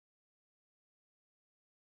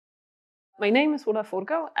My name is Ula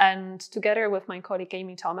Furgał, and together with my colleague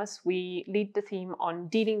Amy Thomas, we lead the team on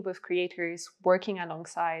dealing with creators working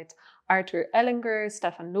alongside Arthur Ellinger,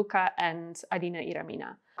 Stefan Luca, and Alina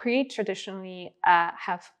Iramina. Create traditionally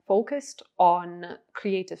have focused on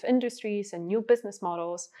creative industries and new business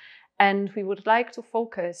models, and we would like to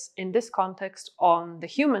focus in this context on the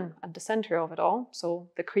human at the center of it all, so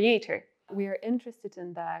the creator. We are interested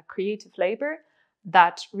in the creative labor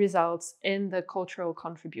that results in the cultural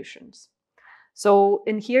contributions. So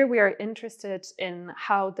in here, we are interested in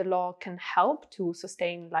how the law can help to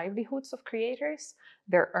sustain livelihoods of creators,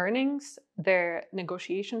 their earnings, their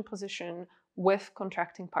negotiation position with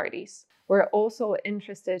contracting parties. We're also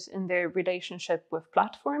interested in their relationship with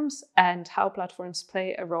platforms and how platforms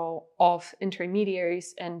play a role of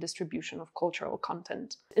intermediaries in distribution of cultural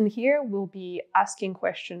content. In here, we'll be asking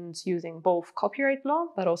questions using both copyright law,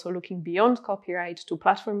 but also looking beyond copyright to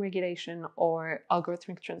platform regulation or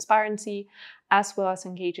algorithmic transparency, as well as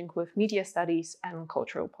engaging with media studies and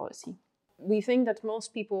cultural policy. We think that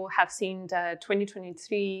most people have seen the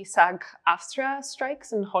 2023 SAG-AFTRA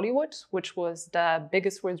strikes in Hollywood, which was the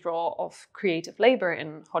biggest withdrawal of creative labor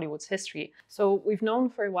in Hollywood's history. So we've known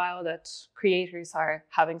for a while that creators are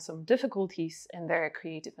having some difficulties in their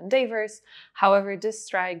creative endeavors. However, these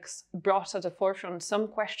strikes brought at the forefront some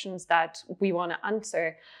questions that we want to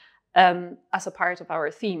answer as a part of our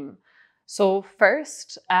theme. So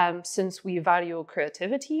first, since we value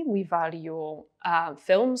creativity, we value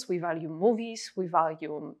films, we value movies, we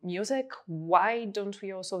value music, why don't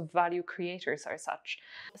we also value creators as such?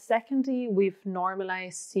 Secondly, we've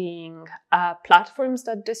normalized seeing platforms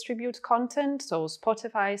that distribute content, so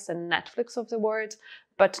Spotify's and Netflix of the world,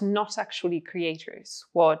 but not actually creators.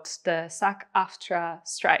 What the SAG-AFTRA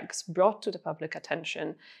strikes brought to the public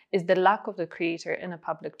attention is the lack of the creator in a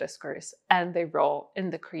public discourse and their role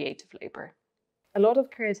in the creative labor. A lot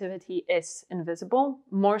of creativity is invisible,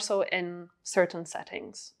 more so in certain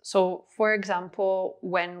settings. So, for example,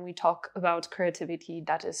 when we talk about creativity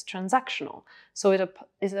that is transactional, so it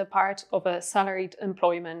is a part of a salaried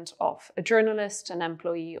employment of a journalist, an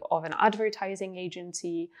employee of an advertising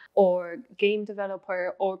agency, or game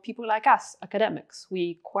developer, or people like us, academics.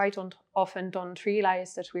 We quite often don't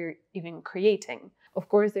realize that we're even creating. Of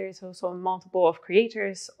course, there is also a multiple of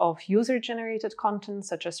creators of user-generated content,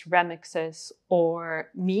 such as remixes or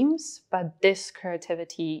memes, but this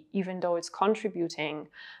creativity, even though it's contributing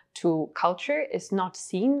to culture, is not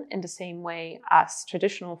seen in the same way as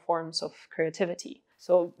traditional forms of creativity.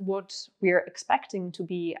 So what we're expecting to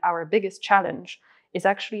be our biggest challenge is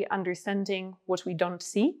actually understanding what we don't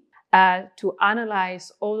see, to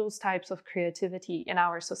analyze all those types of creativity in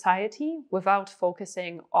our society without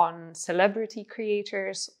focusing on celebrity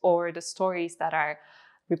creators or the stories that are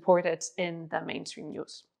reported in the mainstream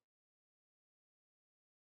news.